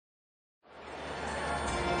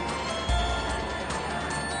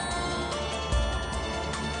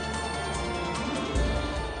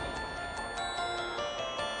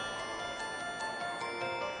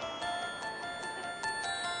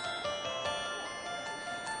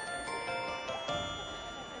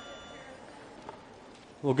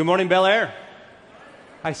Well, good morning, Bel Air.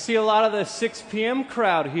 I see a lot of the 6 p.m.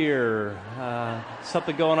 crowd here.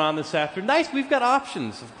 Something going on this afternoon. Nice, we've got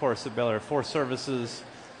options, of course, at Bel Air. 4 services.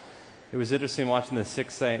 It was interesting watching the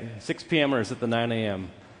 6 p.m.ers at the 9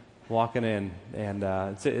 a.m. walking in. And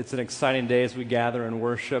it's an exciting day as we gather and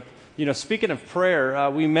worship. You know, speaking of prayer,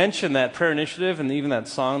 we mentioned that prayer initiative and even that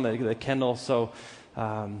song that Kendall so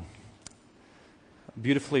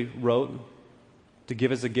beautifully wrote to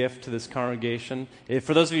give as a gift to this congregation.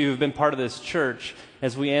 For those of you who have been part of this church,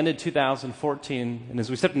 as we ended 2014 and as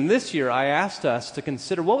we stepped in this year, I asked us to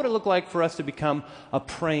consider what would it look like for us to become a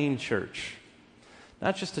praying church,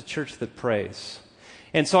 not just a church that prays.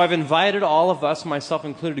 And so I've invited all of us, myself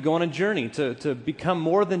included, to go on a journey to become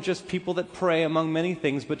more than just people that pray among many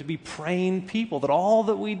things, but to be praying people, that all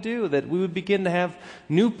that we do, that we would begin to have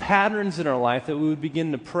new patterns in our life, that we would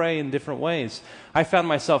begin to pray in different ways. I found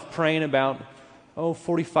myself praying about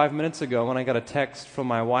 45 minutes ago when I got a text from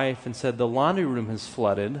my wife and said the laundry room has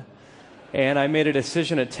flooded, and I made a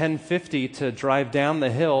decision at 10:50 to drive down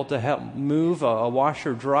the hill to help move a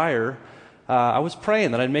washer dryer. I was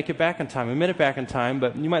praying that I'd make it back in time. I made it back in time,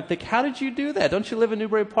 but you might think, how did you do that? Don't you live in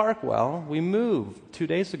Newbury Park? Well, we moved 2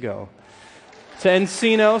 days ago to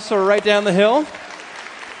Encino, so we're right down the hill,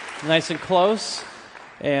 nice and close,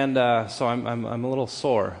 and so I'm a little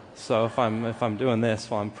sore. So if I'm doing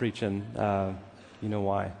this while I'm preaching, you know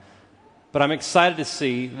why. But I'm excited to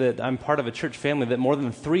see that I'm part of a church family that more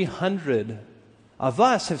than 300 of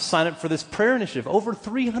us have signed up for this prayer initiative. Over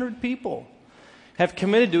 300 people have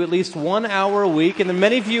committed to at least 1 hour a week, and there are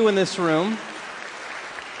many of you in this room.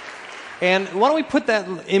 And why don't we put that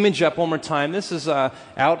image up one more time? This is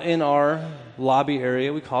out in our lobby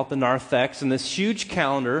area. We call it the narthex, and this huge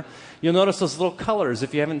calendar. You'll notice those little colors.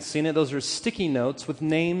 If you haven't seen it, those are sticky notes with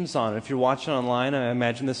names on it. If you're watching online, I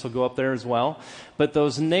imagine this will go up there as well. But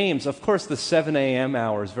those names, of course, the 7 a.m.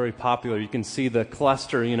 hour is very popular. You can see the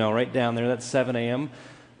cluster, right down there. That's 7 a.m.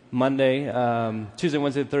 Monday, Tuesday,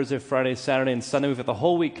 Wednesday, Thursday, Friday, Saturday, and Sunday. We've got the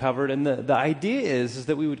whole week covered. And the idea is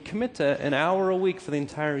that we would commit to an hour a week for the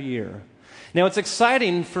entire year. Now, it's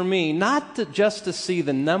exciting for me not just to see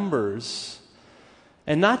the numbers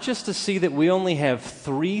and not just to see that we only have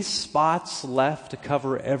 3 spots left to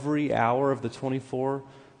cover every hour of the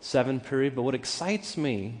 24/7 period, but what excites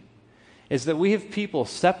me is that we have people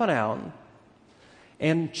stepping out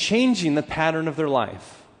and changing the pattern of their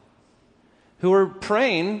life, who are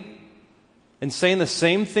praying and saying the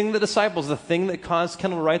same thing the disciples, the thing that caused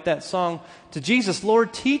Kendall to write that song to Jesus,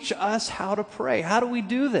 Lord, teach us how to pray. How do we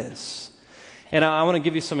do this? And I want to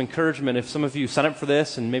give you some encouragement. If some of you signed up for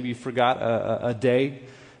this and maybe you forgot a day,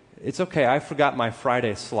 it's okay. I forgot my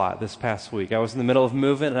Friday slot this past week. I was in the middle of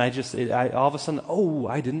moving, and I all of a sudden,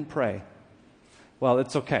 I didn't pray. Well,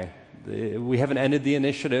 it's okay. We haven't ended the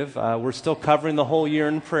initiative. We're still covering the whole year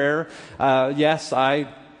in prayer. Yes, I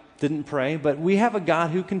didn't pray, but we have a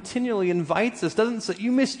God who continually invites us. Doesn't say,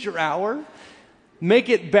 you missed your hour. Make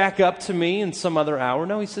it back up to me in some other hour.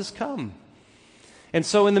 No, he says, come. And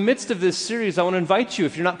so in the midst of this series, I want to invite you,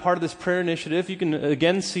 if you're not part of this prayer initiative, you can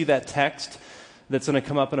again see that text that's going to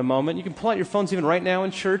come up in a moment. You can pull out your phones even right now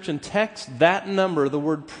in church and text that number, the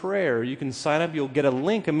word prayer. You can sign up. You'll get a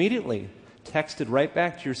link immediately, texted right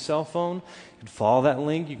back to your cell phone. You can follow that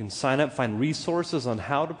link. You can sign up, find resources on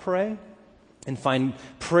how to pray, and find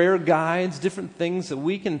prayer guides, different things that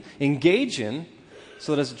we can engage in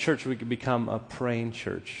so that as a church we can become a praying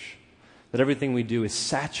church, that everything we do is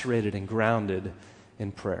saturated and grounded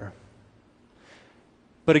in prayer.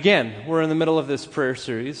 But again, we're in the middle of this prayer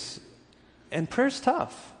series, and prayer's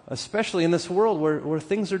tough, especially in this world where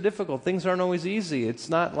things are difficult. Things aren't always easy. It's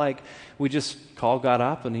not like we just call God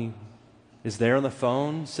up and he is there on the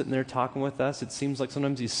phone, sitting there talking with us. It seems like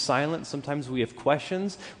sometimes he's silent. Sometimes we have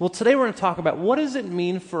questions. Well, today we're going to talk about what does it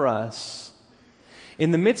mean for us in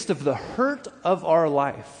the midst of the hurt of our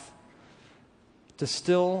life to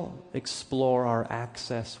still explore our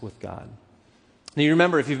access with God. Now, you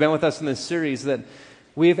remember, if you've been with us in this series, that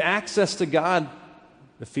we have access to God,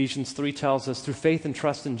 Ephesians 3 tells us, through faith and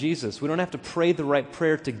trust in Jesus. We don't have to pray the right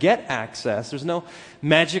prayer to get access. There's no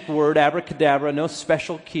magic word, abracadabra, no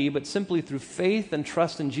special key, but simply through faith and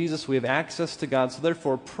trust in Jesus, we have access to God. So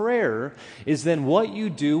therefore, prayer is then what you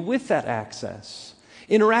do with that access.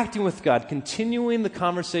 Interacting with God, continuing the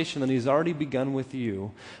conversation that He's already begun with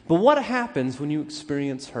you. But what happens when you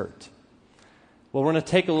experience hurt? Well, we're going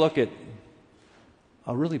to take a look at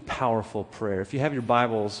a really powerful prayer. If you have your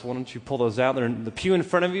Bibles, why don't you pull those out? They're in the pew in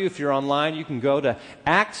front of you. If you're online, you can go to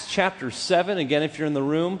Acts chapter 7. Again, if you're in the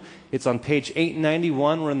room, it's on page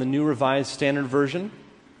 891. We're in the New Revised Standard Version.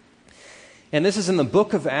 And this is in the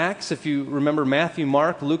book of Acts. If you remember Matthew,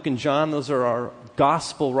 Mark, Luke, and John, those are our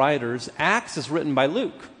gospel writers. Acts is written by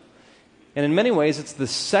Luke. And in many ways, it's the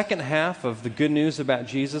second half of the good news about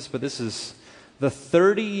Jesus, but this is the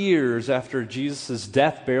 30 years after Jesus'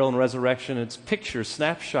 death, burial, and resurrection. It's pictures,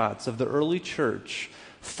 snapshots of the early church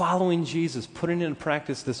following Jesus, putting into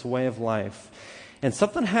practice this way of life. And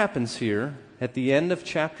something happens here at the end of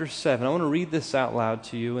chapter 7. I want to read this out loud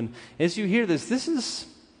to you. And as you hear this, this is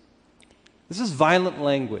violent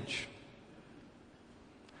language.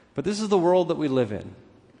 But this is the world that we live in.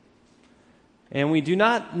 And we do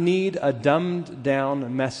not need a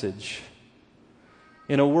dumbed-down message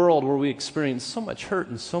in a world where we experience so much hurt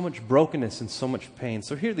and so much brokenness and so much pain.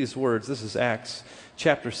 So hear these words. This is Acts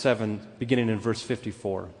chapter 7, beginning in verse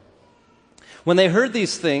 54. When they heard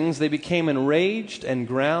these things, they became enraged and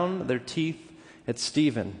ground their teeth at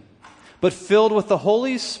Stephen. But filled with the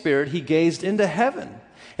Holy Spirit, he gazed into heaven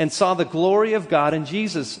and saw the glory of God and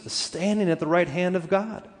Jesus standing at the right hand of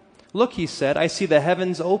God. Look, he said, I see the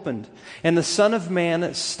heavens opened and the Son of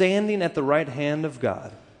Man standing at the right hand of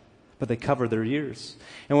God. But they covered their ears.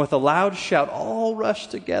 And with a loud shout, all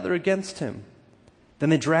rushed together against him. Then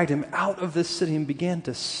they dragged him out of the city and began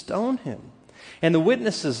to stone him. And the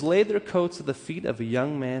witnesses laid their coats at the feet of a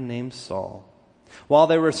young man named Saul. While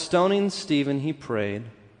they were stoning Stephen, he prayed,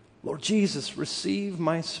 Lord Jesus, receive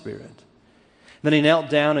my spirit. Then he knelt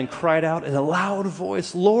down and cried out in a loud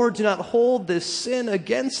voice, Lord, do not hold this sin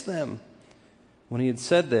against them. When he had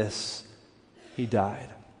said this, he died.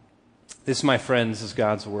 This, my friends, is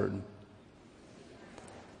God's word.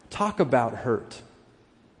 Talk about hurt.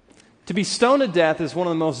 To be stoned to death is one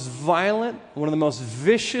of the most violent, one of the most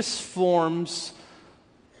vicious forms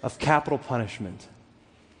of capital punishment.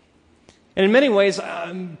 And in many ways,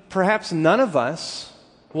 perhaps none of us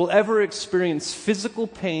will ever experience physical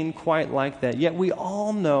pain quite like that. Yet we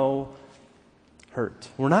all know hurt.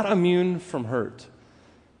 We're not immune from hurt.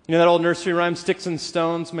 You know that old nursery rhyme, sticks and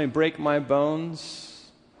stones may break my bones?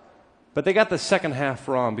 But they got the second half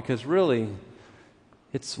wrong, because really,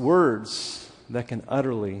 it's words that can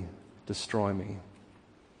utterly destroy me.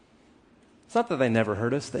 It's not that they never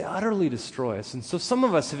hurt us, they utterly destroy us. And so some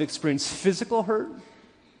of us have experienced physical hurt.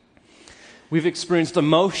 We've experienced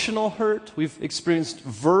emotional hurt. We've experienced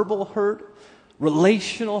verbal hurt,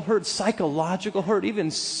 relational hurt, psychological hurt,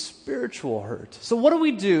 even spiritual hurt. So what do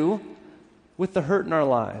we do with the hurt in our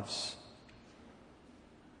lives?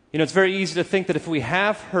 You know, it's very easy to think that if we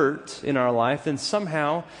have hurt in our life, then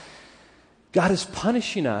somehow God is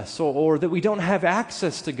punishing us, or that we don't have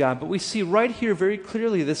access to God. But we see right here very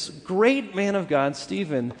clearly this great man of God,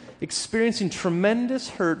 Stephen, experiencing tremendous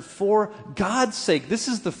hurt for God's sake. This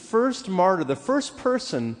is the first martyr, the first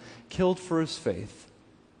person killed for his faith.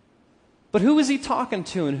 But who is he talking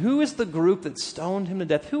to, and who is the group that stoned him to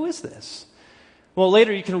death? Who is this? Well,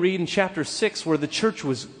 later you can read in chapter 6 where the church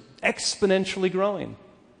was exponentially growing.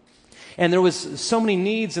 And there was so many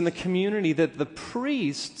needs in the community that the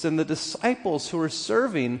priests and the disciples who were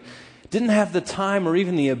serving didn't have the time or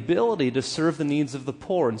even the ability to serve the needs of the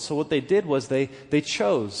poor. And so what they did was they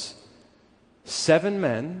chose 7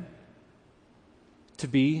 men to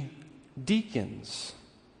be deacons.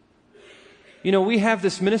 You know, we have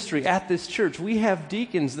this ministry at this church. We have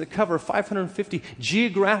deacons that cover 550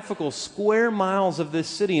 geographical square miles of this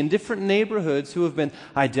city in different neighborhoods who have been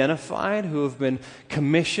identified, who have been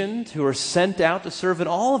commissioned, who are sent out to serve. And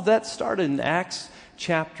all of that started in Acts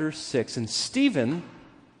chapter 6. And Stephen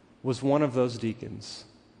was one of those deacons.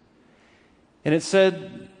 And it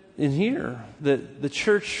said in here that the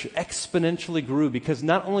church exponentially grew because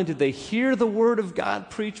not only did they hear the Word of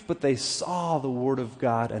God preached, but they saw the Word of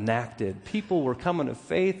God enacted. People were coming to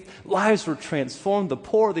faith. Lives were transformed. The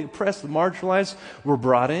poor, the oppressed, the marginalized were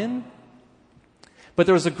brought in. But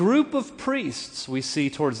there was a group of priests, we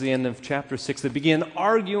see towards the end of chapter 6, that began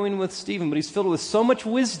arguing with Stephen, but he's filled with so much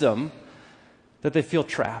wisdom that they feel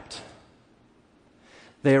trapped.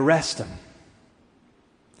 They arrest him.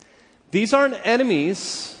 These aren't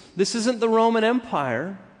enemies. This isn't the Roman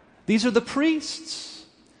Empire. These are the priests.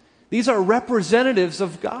 These are representatives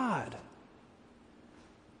of God.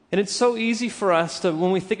 And it's so easy for us to,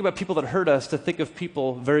 when we think about people that hurt us, to think of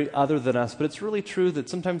people very other than us. But it's really true that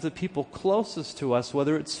sometimes the people closest to us,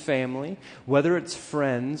 whether it's family, whether it's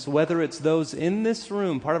friends, whether it's those in this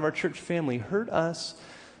room, part of our church family, hurt us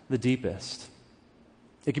the deepest.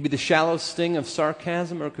 It could be the shallow sting of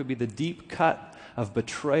sarcasm, or it could be the deep cut of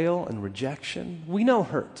betrayal and rejection. We know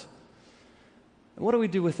hurt. And what do we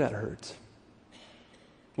do with that hurt?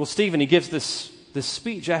 Well, Stephen, he gives this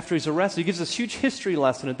speech after he's arrested. He gives this huge history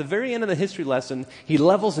lesson. At the very end of the history lesson, he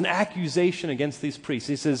levels an accusation against these priests.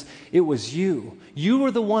 He says, it was you. You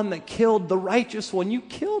were the one that killed the righteous one. You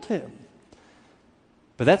killed him.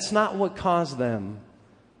 But that's not what caused them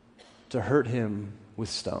to hurt him with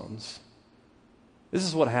stones. This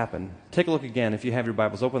is what happened. Take a look again. If you have your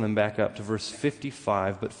Bibles, open them back up to verse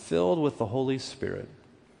 55. But filled with the Holy Spirit,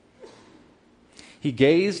 he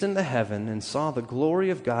gazed into heaven and saw the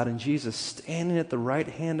glory of God and Jesus standing at the right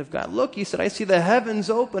hand of God. Look, he said, I see the heavens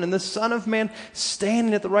open and the Son of Man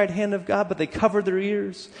standing at the right hand of God. But they covered their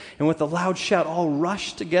ears and with a loud shout all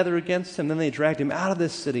rushed together against him. Then they dragged him out of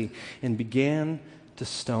this city and began to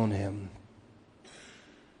stone him.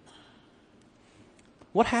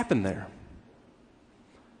 What happened there?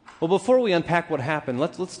 Well, before we unpack what happened,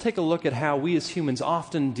 let's take a look at how we as humans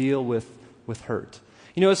often deal with hurt.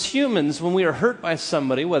 You know, as humans, when we are hurt by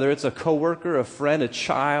somebody, whether it's a coworker, a friend, a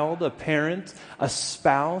child, a parent, a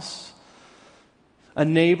spouse, a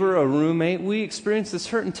neighbor, a roommate, we experience this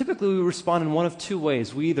hurt, and typically we respond in one of two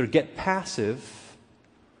ways. We either get passive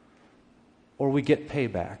or we get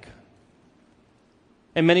payback.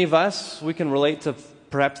 And many of us, we can relate to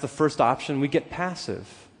perhaps the first option. We get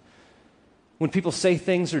passive. When people say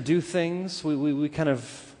things or do things, we kind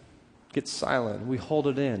of get silent. We hold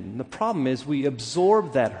it in. And the problem is we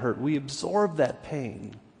absorb that hurt. We absorb that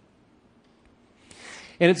pain.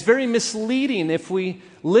 And it's very misleading if we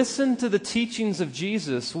listen to the teachings of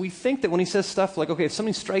Jesus. We think that when he says stuff like, okay, if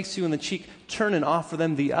somebody strikes you in the cheek, turn and offer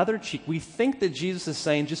them the other cheek. We think that Jesus is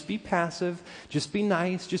saying, just be passive, just be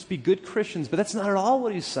nice, just be good Christians. But that's not at all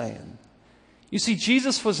what he's saying. You see,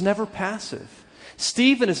 Jesus was never passive.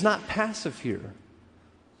 Stephen is not passive here.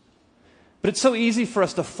 But it's so easy for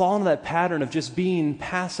us to fall into that pattern of just being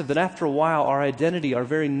passive that after a while our identity, our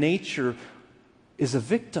very nature is a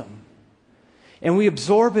victim. And we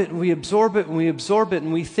absorb it, and we absorb it, and we absorb it,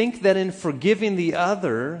 and we think that in forgiving the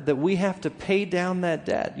other that we have to pay down that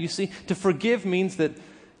debt. You see, to forgive means that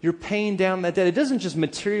you're paying down that debt. It doesn't just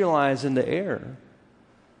materialize into air.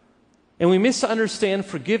 And we misunderstand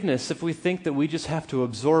forgiveness if we think that we just have to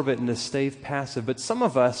absorb it and to stay passive. But some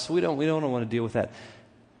of us, we don't want to deal with that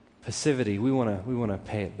passivity. We want to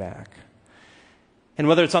pay it back. And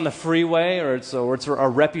whether it's on the freeway or it's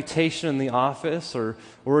our reputation in the office or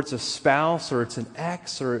it's a spouse or it's an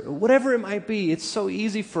ex or whatever it might be, it's so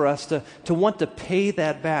easy for us to want to pay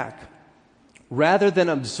that back. Rather than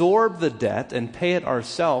absorb the debt and pay it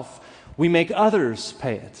ourselves, we make others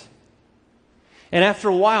pay it. And after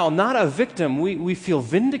a while, not a victim, we feel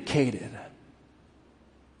vindicated.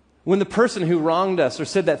 When the person who wronged us or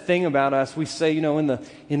said that thing about us, we say, in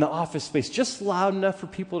the office space, just loud enough for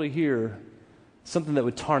people to hear, something that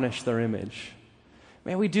would tarnish their image.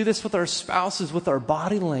 Man, we do this with our spouses, with our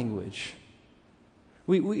body language.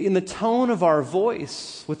 We in the tone of our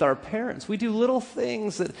voice with our parents. We do little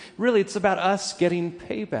things that really it's about us getting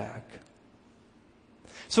payback.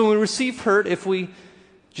 So when we receive hurt, if we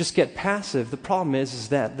just get passive, the problem is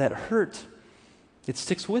that hurt, it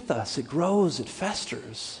sticks with us. It grows. It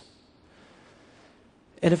festers.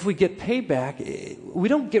 And if we get payback, we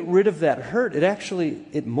don't get rid of that hurt.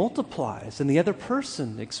 It multiplies, and the other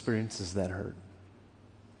person experiences that hurt.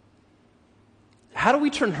 How do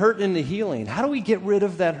we turn hurt into healing? How do we get rid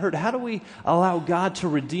of that hurt? How do we allow God to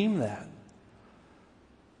redeem that?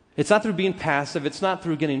 It's not through being passive. It's not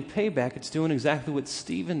through getting payback. It's doing exactly what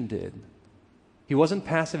Stephen did. He wasn't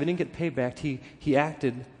passive. He didn't get payback. He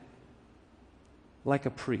acted like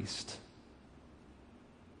a priest.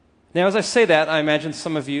 Now, as I say that, I imagine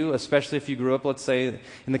some of you, especially if you grew up, let's say,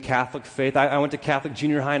 in the Catholic faith. I went to Catholic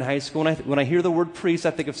junior high and high school, and when I hear the word priest,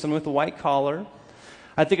 I think of someone with a white collar.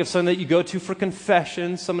 I think of someone that you go to for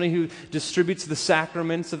confession, somebody who distributes the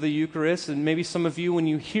sacraments of the Eucharist, and maybe some of you, when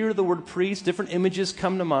you hear the word priest, different images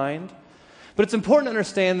come to mind. But it's important to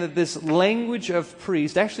understand that this language of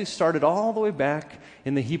priest actually started all the way back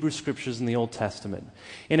in the Hebrew Scriptures in the Old Testament.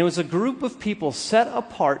 And it was a group of people set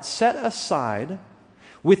apart, set aside,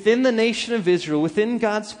 within the nation of Israel, within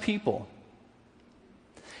God's people.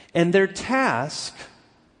 And their task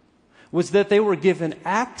was that they were given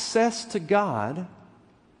access to God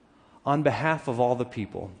on behalf of all the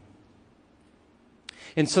people.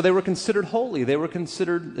 And so they were considered holy. They were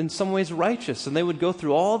considered in some ways righteous. And they would go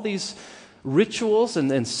through all these rituals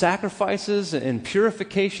and sacrifices and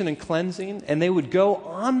purification and cleansing. And they would go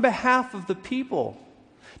on behalf of the people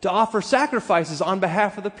to offer sacrifices on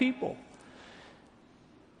behalf of the people.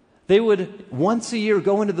 They would once a year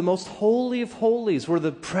go into the most holy of holies where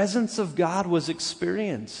the presence of God was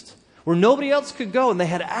experienced, where nobody else could go and they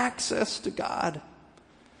had access to God.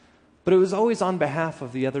 But But it was always on behalf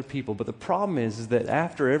of the other people. But the problem is that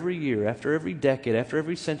after every year, after every decade, after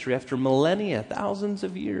every century, after millennia, thousands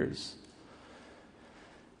of years,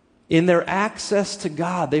 in their access to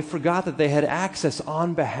God, they forgot that they had access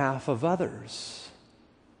on behalf of others.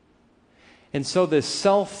 And so this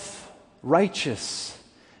self-righteous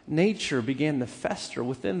nature began to fester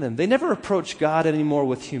within them. They never approached God anymore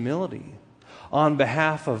with humility on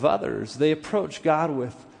behalf of others. They approached God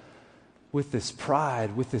with this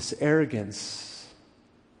pride, with this arrogance.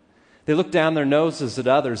 They looked down their noses at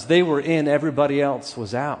others. They were in, everybody else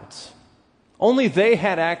was out. Only they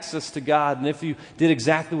had access to God, and if you did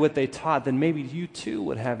exactly what they taught, then maybe you too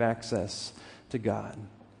would have access to God.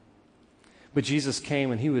 But Jesus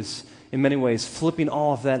came, and he was, in many ways, flipping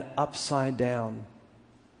all of that upside down.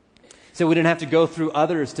 So we didn't have to go through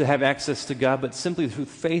others to have access to God, but simply through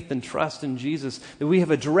faith and trust in Jesus, that we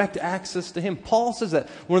have a direct access to him. Paul says that.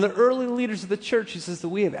 One of the early leaders of the church, he says that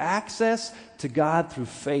we have access to God through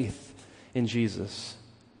faith in Jesus.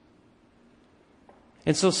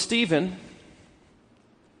 And so Stephen,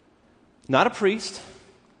 not a priest,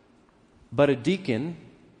 but a deacon,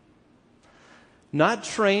 not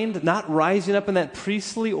trained, not rising up in that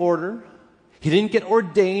priestly order. He didn't get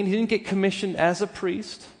ordained. He didn't get commissioned as a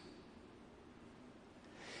priest.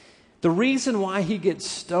 The reason why he gets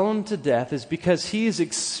stoned to death is because he is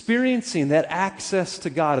experiencing that access to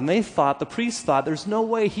God. And the priests thought, there's no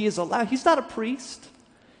way he is allowed. He's not a priest.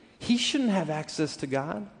 He shouldn't have access to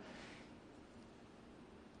God.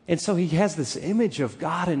 And so he has this image of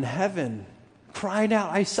God in heaven, crying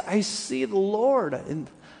out, I see the Lord, and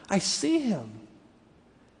I see him.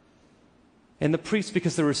 And the priests,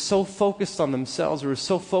 because they were so focused on themselves, they were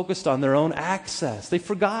so focused on their own access, they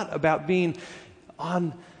forgot about being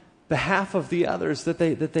on behalf of the others that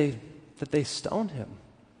they stoned him.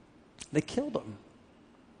 They killed him.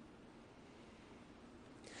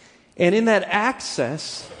 And in that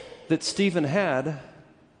access that Stephen had,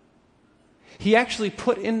 he actually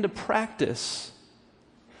put into practice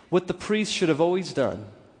what the priest should have always done.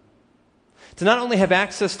 To not only have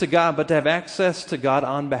access to God, but to have access to God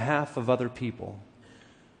on behalf of other people.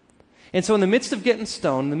 And so in the midst of getting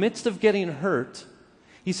stoned, in the midst of getting hurt,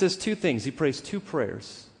 he says two things. He prays two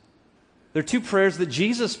prayers. They're two prayers that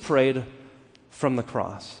Jesus prayed from the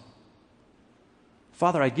cross.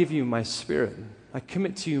 Father, I give you my spirit. I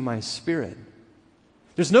commit to you my spirit.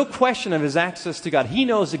 There's no question of his access to God. He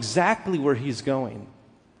knows exactly where he's going.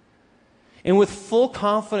 And with full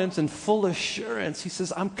confidence and full assurance, he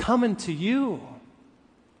says, I'm coming to you.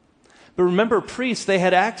 But remember, priests, they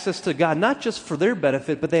had access to God, not just for their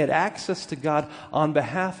benefit, but they had access to God on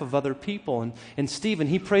behalf of other people. And Stephen,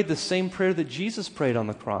 he prayed the same prayer that Jesus prayed on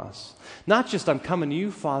the cross. Not just, I'm coming to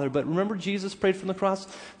you, Father, but remember Jesus prayed from the cross?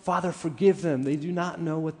 Father, forgive them. They do not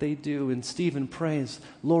know what they do. And Stephen prays,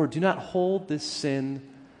 Lord, do not hold this sin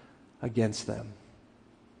against them.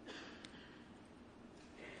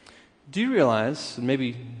 Do you realize, and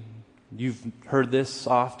maybe you've heard this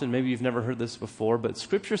often, maybe you've never heard this before, but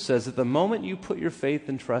Scripture says that the moment you put your faith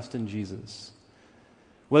and trust in Jesus,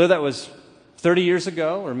 whether that was 30 years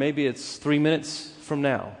ago or maybe it's 3 minutes from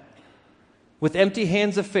now, with empty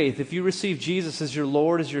hands of faith, if you receive Jesus as your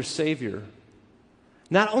Lord, as your Savior,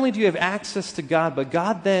 not only do you have access to God, but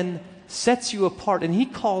God then sets you apart and he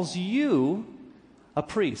calls you a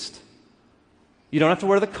priest. You don't have to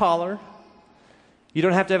wear the collar. You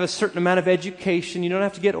don't have to have a certain amount of education. You don't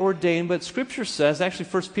have to get ordained. But Scripture says, actually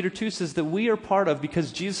 1 Peter 2 says that we are part of,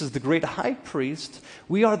 because Jesus is the great high priest,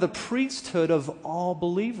 we are the priesthood of all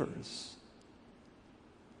believers.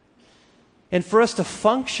 And for us to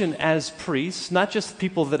function as priests, not just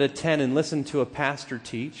people that attend and listen to a pastor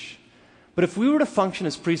teach, but if we were to function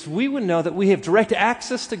as priests, we would know that we have direct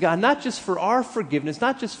access to God, not just for our forgiveness,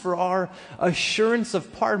 not just for our assurance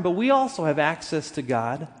of pardon, but we also have access to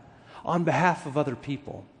God on behalf of other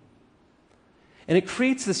people. And it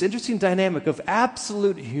creates this interesting dynamic of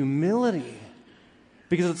absolute humility,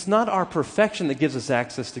 because it's not our perfection that gives us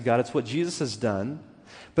access to God, it's what Jesus has done,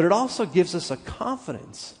 but it also gives us a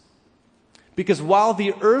confidence. Because while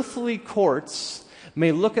the earthly courts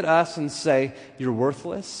may look at us and say, you're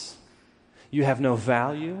worthless, you have no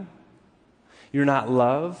value, you're not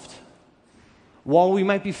loved, while we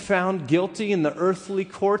might be found guilty in the earthly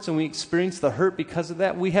courts and we experience the hurt because of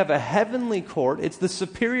that, we have a heavenly court. It's the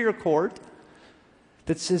superior court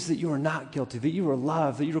that says that you are not guilty, that you are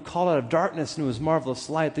loved, that you are called out of darkness into his marvelous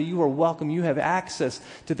light, that you are welcome, you have access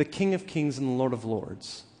to the King of Kings and the Lord of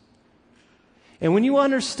Lords. And when you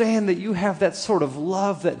understand that you have that sort of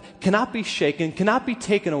love that cannot be shaken, cannot be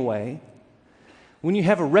taken away, when you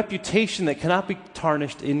have a reputation that cannot be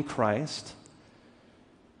tarnished in Christ,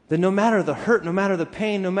 That no matter the hurt, no matter the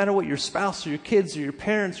pain, no matter what your spouse or your kids or your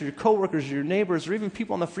parents or your coworkers or your neighbors or even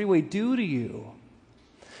people on the freeway do to you,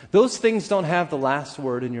 those things don't have the last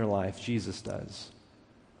word in your life. Jesus does.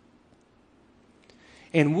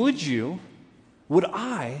 And would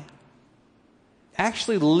I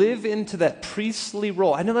actually live into that priestly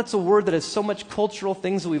role? I know that's a word that has so much cultural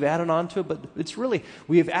things that we've added onto it, but it's really,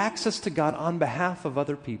 we have access to God on behalf of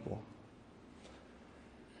other people.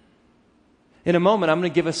 In a moment, I'm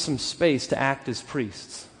going to give us some space to act as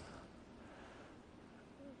priests.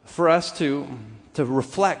 For us to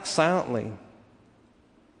reflect silently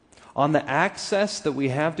on the access that we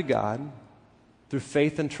have to God through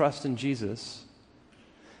faith and trust in Jesus,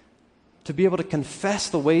 to be able to confess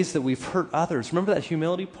the ways that we've hurt others. Remember that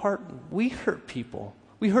humility part? We hurt people.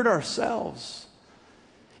 We hurt ourselves.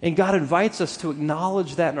 And God invites us to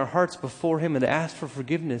acknowledge that in our hearts before Him and to ask for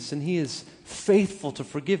forgiveness. And He is faithful to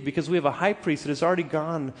forgive because we have a high priest that has already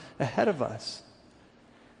gone ahead of us.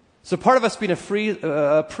 So part of us being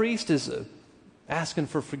a priest is asking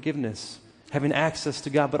for forgiveness, having access to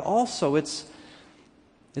God, but also it's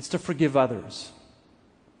to forgive others.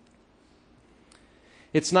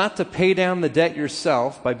 It's not to pay down the debt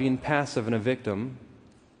yourself by being passive and a victim.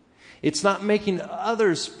 It's not making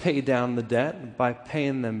others pay down the debt by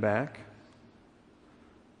paying them back.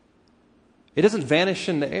 It doesn't vanish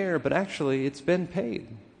in the air, but actually it's been paid.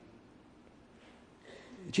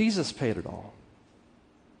 Jesus paid it all.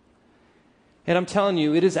 And I'm telling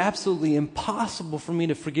you, it is absolutely impossible for me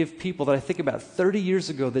to forgive people that I think about 30 years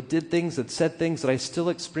ago that did things, that said things that I still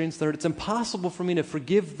experience the hurt. It's impossible for me to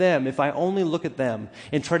forgive them if I only look at them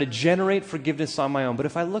and try to generate forgiveness on my own. But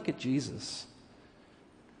if I look at Jesus,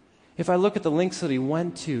 if I look at the lengths that He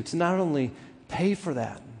went to not only pay for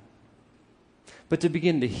that, but to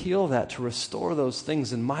begin to heal that, to restore those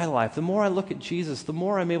things in my life, the more I look at Jesus, the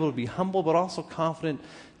more I'm able to be humble but also confident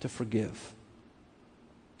to forgive.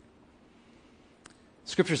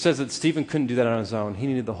 Scripture says that Stephen couldn't do that on his own. He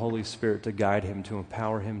needed the Holy Spirit to guide him, to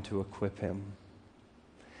empower him, to equip him.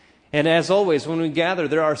 And as always, when we gather,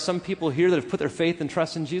 there are some people here that have put their faith and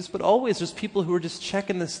trust in Jesus, but always there's people who are just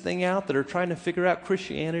checking this thing out, that are trying to figure out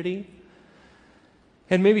Christianity.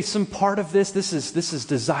 And maybe some part of this is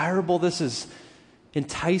desirable, this is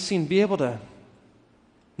enticing, be able to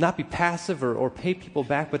not be passive or pay people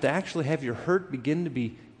back, but to actually have your hurt begin to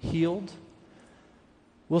be healed.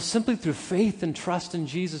 Well, simply through faith and trust in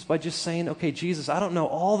Jesus, by just saying, okay, Jesus, I don't know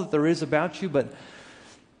all that there is about you, but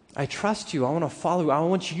I trust you. I want to follow you. I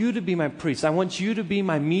want you to be my priest. I want you to be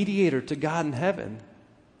my mediator to God in heaven.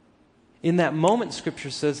 In that moment, Scripture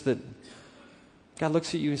says that God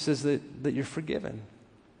looks at you and says that you're forgiven.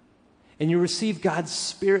 And you receive God's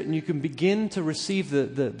Spirit, and you can begin to receive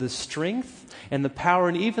the strength and the power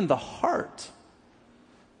and even the heart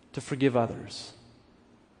to forgive others.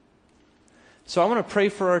 So I want to pray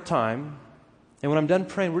for our time, and when I'm done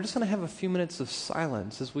praying, we're just going to have a few minutes of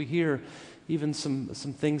silence as we hear even some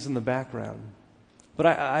things in the background. But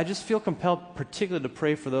I just feel compelled particularly to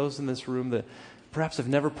pray for those in this room that perhaps have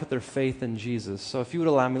never put their faith in Jesus. So if you would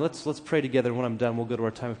allow me, let's pray together, and when I'm done, we'll go to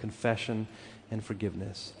our time of confession and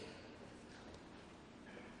forgiveness.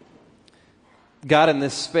 God, in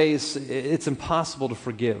this space, it's impossible to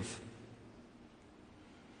forgive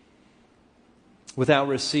without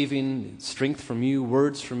receiving strength from you,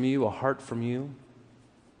 words from you, a heart from you.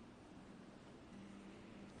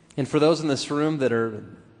 And for those in this room that are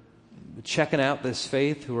checking out this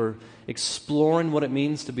faith, who are exploring what it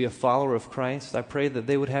means to be a follower of Christ, I pray that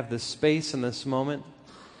they would have this space in this moment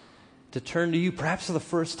to turn to you, perhaps for the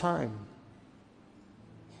first time,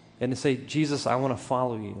 and to say, Jesus, I want to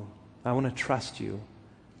follow you. I want to trust you.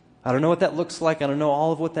 I don't know what that looks like. I don't know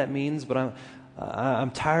all of what that means, but I'm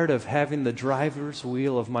tired of having the driver's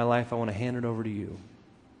wheel of my life. I want to hand it over to you.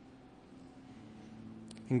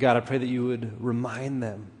 And God, I pray that you would remind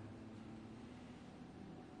them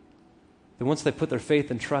that once they put their faith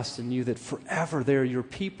and trust in you, that forever they're your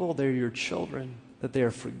people, they're your children, that they are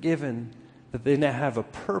forgiven, that they now have a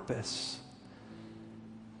purpose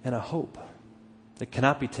and a hope that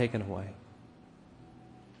cannot be taken away.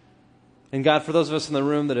 And God, for those of us in the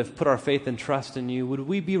room that have put our faith and trust in you, would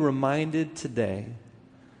we be reminded today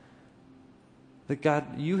that,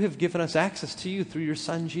 God, you have given us access to you through your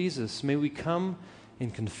Son, Jesus. May we come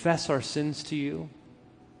and confess our sins to you,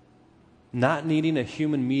 not needing a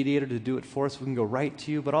human mediator to do it for us. We can go right to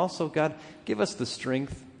you. But also, God, give us the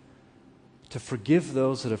strength to forgive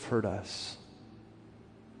those that have hurt us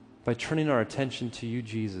by turning our attention to you,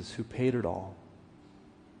 Jesus, who paid it all.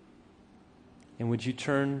 And would you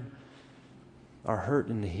turn our hurt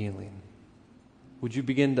into healing? Would you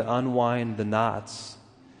begin to unwind the knots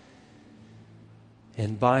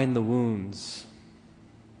and bind the wounds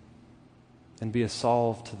and be a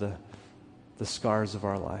salve to the scars of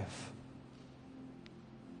our life.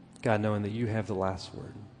 God, knowing that you have the last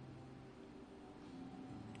word.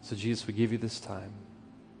 So Jesus, we give you this time.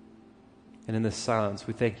 And in this silence,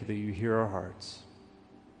 we thank you that you hear our hearts.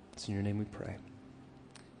 It's in your name we pray.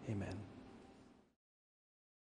 Amen.